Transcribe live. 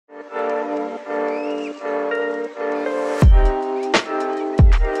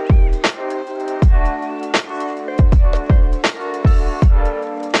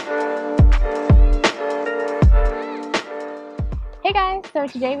So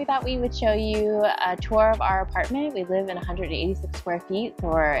today we thought we would show you a tour of our apartment. We live in 186 square feet, so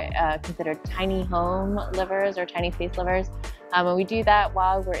we're considered tiny home livers or tiny space livers. And we do that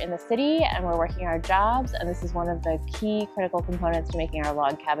while we're in the city and we're working our jobs, and this is one of the key critical components to making our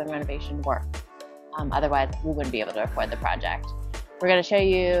log cabin renovation work. Otherwise, we wouldn't be able to afford the project. We're going to show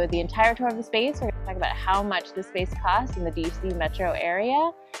you the entire tour of the space. We're going to talk about how much the space costs in the DC metro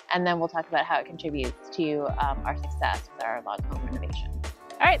area, and then we'll talk about how it contributes to our success with our log home renovation.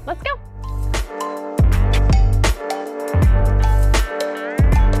 All right, let's go.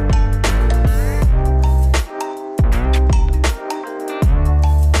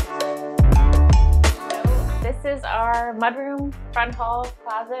 So this is our mudroom, front hall,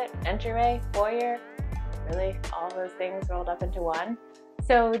 closet, entryway, foyer. Really, all those things rolled up into one.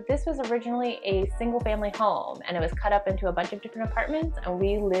 So this was originally a single family home, and it was cut up into a bunch of different apartments, and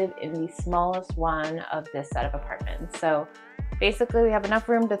we live in the smallest one of this set of apartments. So basically we have enough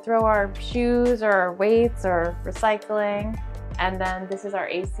room to throw our shoes or our weights or recycling. And then this is our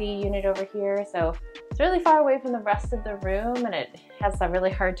AC unit over here. So it's really far away from the rest of the room, and it has a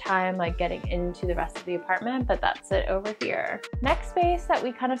really hard time like getting into the rest of the apartment, but that's it over here. Next space that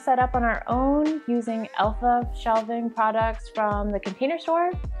we kind of set up on our own using Elfa shelving products from the Container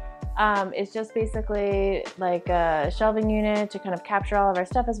Store. It's just basically like a shelving unit to kind of capture all of our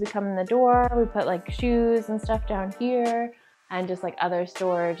stuff as we come in the door. We put like shoes and stuff down here, and just like other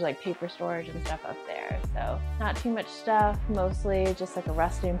storage, like paper storage and stuff up there. So not too much stuff, mostly just like a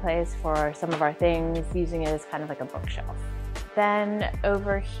resting place for some of our things, using it as kind of like a bookshelf. Then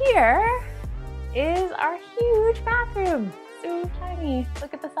over here is our huge bathroom. So tiny.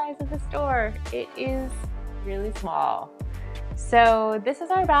 Look at the size of this door. It is really small. So this is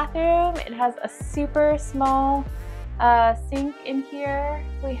our bathroom. It has a super small sink in here.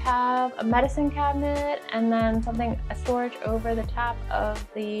 We have a medicine cabinet and then a storage over the top of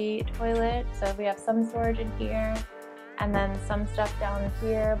the toilet. So we have some storage in here and then some stuff down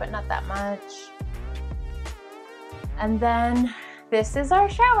here, but not that much. And then this is our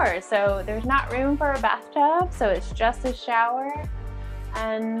shower. So there's not room for a bathtub, so it's just a shower,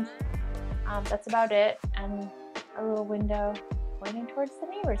 and that's about it. And a little window pointing towards the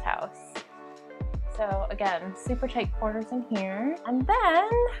neighbor's house. So again, super tight quarters in here. And then,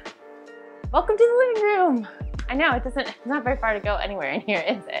 welcome to the living room. I know it's not very far to go anywhere in here,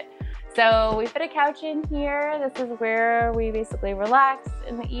 is it? So we put a couch in here. This is where we basically relax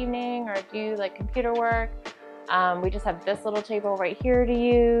in the evening or do like computer work. We just have this little table right here to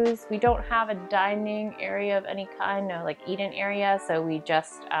use. We don't have a dining area of any kind, no like eat-in area. So we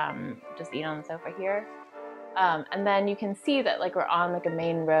just eat on the sofa here. And then you can see that like we're on like a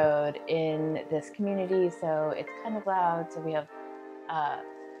main road in this community, so it's kind of loud. So we have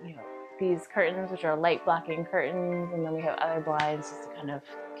you know, these curtains, which are light blocking curtains, and then we have other blinds just to kind of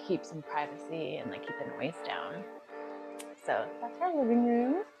keep some privacy and like keep the noise down. So that's our living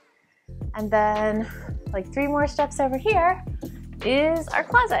room. And then like 3 more steps over here is our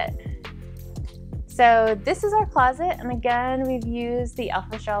closet. So this is our closet, and again we've used the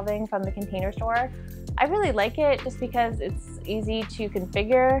Elfa shelving from the Container Store. I really like it just because it's easy to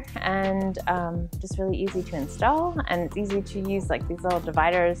configure and just really easy to install, and it's easy to use like these little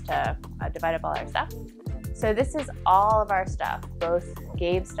dividers to divide up all our stuff. So this is all of our stuff, both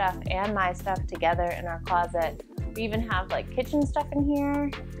Gabe's stuff and my stuff together in our closet. We even have like kitchen stuff in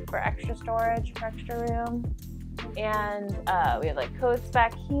here for extra storage, for extra room. And we have like coats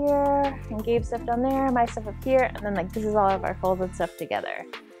back here and Gabe's stuff down there, my stuff up here, and then like this is all of our folded stuff together.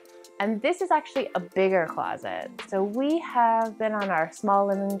 And this is actually a bigger closet. So we have been on our small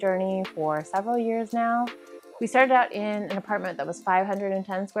living journey for several years now. We started out in an apartment that was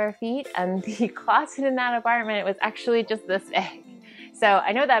 510 square feet, and the closet in that apartment was actually just this big. So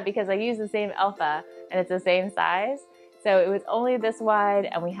I know that because I use the same Elfa and it's the same size. So it was only this wide,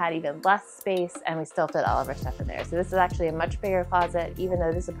 and we had even less space, and we still fit all of our stuff in there. So this is actually a much bigger closet, even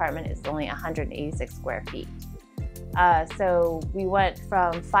though this apartment is only 186 square feet. So we went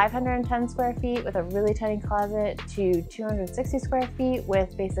from 510 square feet with a really tiny closet to 260 square feet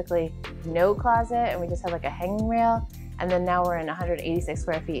with basically no closet, and we just had like a hanging rail. And then now we're in 186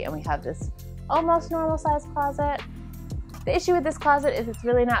 square feet and we have this almost normal size closet. The issue with this closet is it's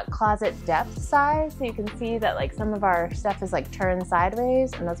really not closet depth size. So you can see that like some of our stuff is like turned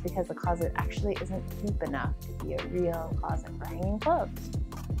sideways, and that's because the closet actually isn't deep enough to be a real closet for hanging clothes.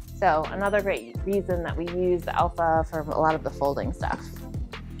 So another great reason that we use the Elfa for a lot of the folding stuff.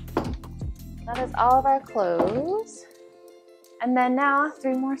 That is all of our clothes. And then now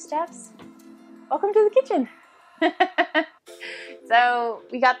 3 more steps. Welcome to the kitchen. So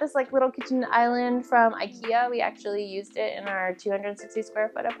we got this like little kitchen island from IKEA. We actually used it in our 260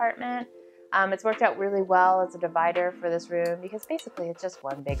 square foot apartment. It's worked out really well as a divider for this room because basically it's just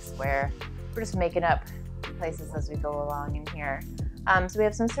one big square. We're just making up places as we go along in here. So we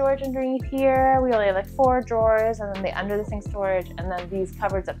have some storage underneath here. We only have like 4 drawers, and then the under the sink storage, and then these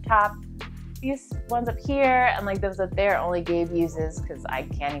cupboards up top. These ones up here, and like those up there only Gabe uses because I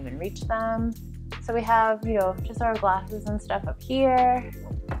can't even reach them. So we have, you know, just our glasses and stuff up here.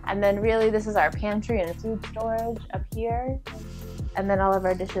 And then really this is our pantry and food storage up here. And then all of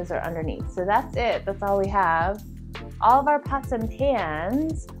our dishes are underneath. So that's it, that's all we have. All of our pots and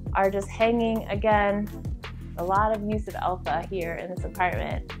pans are just hanging, again, a lot of use of Elfa here in this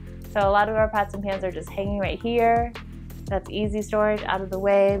apartment. So a lot of our pots and pans are just hanging right here. That's easy storage out of the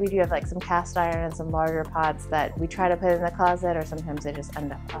way. We do have like some cast iron and some larger pots that we try to put in the closet, or sometimes they just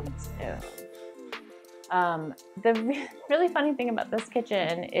end up on the stove. The really funny thing about this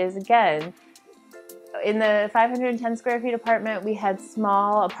kitchen is, again, in the 510 square feet apartment, we had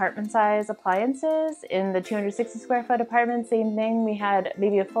small apartment size appliances. In the 260 square foot apartment, same thing. We had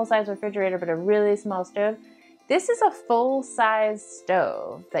maybe a full size refrigerator, but a really small stove. This is a full size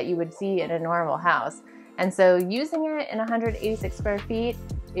stove that you would see in a normal house. And so using it in 186 square feet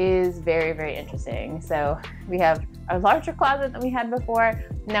is very, very interesting. So we have a larger closet than we had before.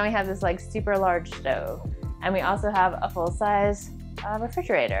 Now we have this like super large stove. And we also have a full size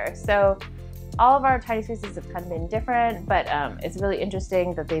refrigerator. So all of our tiny spaces have kind of been different, but it's really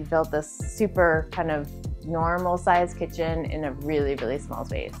interesting that they built this super kind of normal size kitchen in a really, really small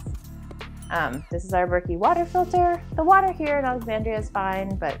space. This is our Berkey water filter. The water here in Alexandria is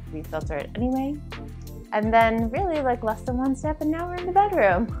fine, but we filter it anyway. And then really like less than 1 step and now we're in the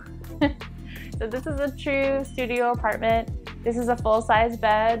bedroom. So this is a true studio apartment. This is a full-size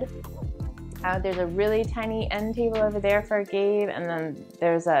bed. There's a really tiny end table over there for Gabe, and then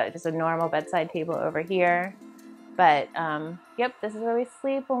there's just a normal bedside table over here. But yep, this is where we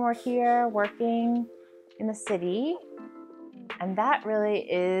sleep when we're here working in the city. And that really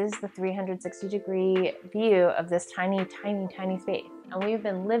is the 360-degree view of this tiny, tiny, tiny space. And we've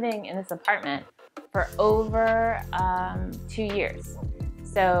been living in this apartment for over 2 years.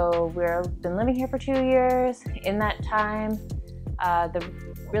 So we've been living here for 2 years. In that time, it's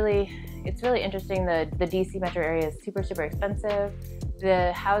really interesting. The DC metro area is super, super expensive.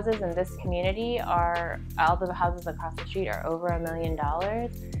 The houses in this community all the houses across the street are over $1 million.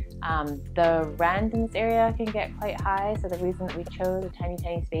 The rent in this area can get quite high. So the reason that we chose a tiny,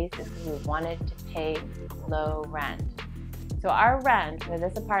 tiny space is because we wanted to pay low rent. So our rent for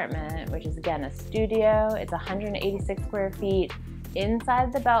this apartment, which is again a studio, it's 186 square feet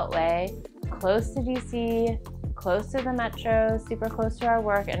inside the Beltway, close to DC, close to the metro, super close to our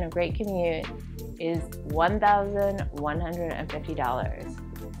work, and a great commute, is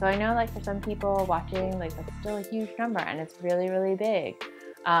 $1,150. So I know like for some people watching, like that's still a huge number and it's really, really big.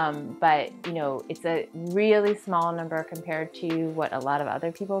 But you know, it's a really small number compared to what a lot of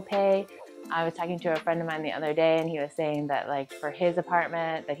other people pay. I was talking to a friend of mine the other day and he was saying that like for his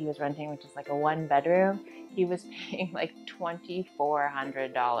apartment that he was renting, which is like a 1-bedroom, he was paying like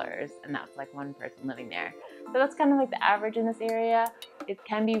 $2,400, and that's like one person living there. So that's kind of like the average in this area. It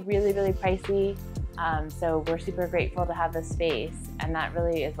can be really, really pricey. So we're super grateful to have this space, and that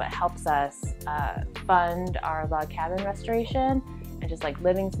really is what helps us fund our log cabin restoration. And just like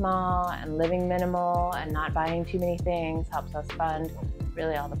living small and living minimal and not buying too many things helps us fund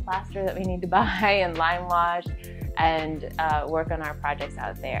really all the plaster that we need to buy and lime wash and work on our projects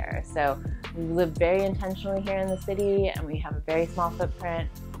out there. So we live very intentionally here in the city, and we have a very small footprint,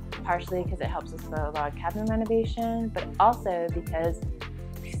 partially because it helps us with the log cabin renovation, but also because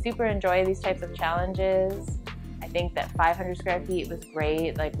we super enjoy these types of challenges. I think that 500 square feet was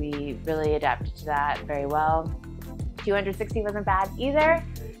great. Like we really adapted to that very well. 260 wasn't bad either.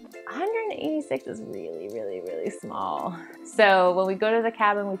 186 is really, really, really small. So when we go to the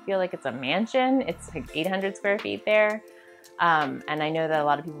cabin, we feel like it's a mansion. It's like 800 square feet there. And I know that a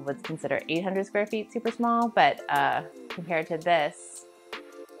lot of people would consider 800 square feet super small, but compared to this,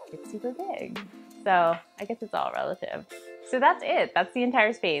 it's super big. So I guess it's all relative. So that's it. That's the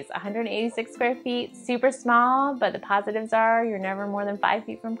entire space. 186 square feet, super small, but the positives are you're never more than 5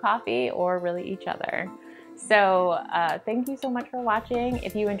 feet from coffee or really each other. So thank you so much for watching.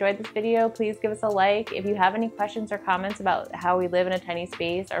 If you enjoyed this video, please give us a like. If you have any questions or comments about how we live in a tiny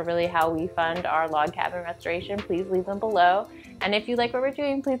space or really how we fund our log cabin restoration, please leave them below. And if you like what we're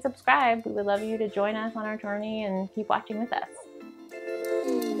doing, please subscribe. We would love you to join us on our journey and keep watching with us.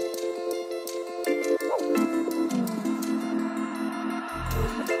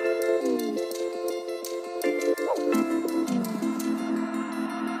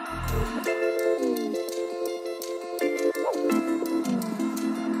 it.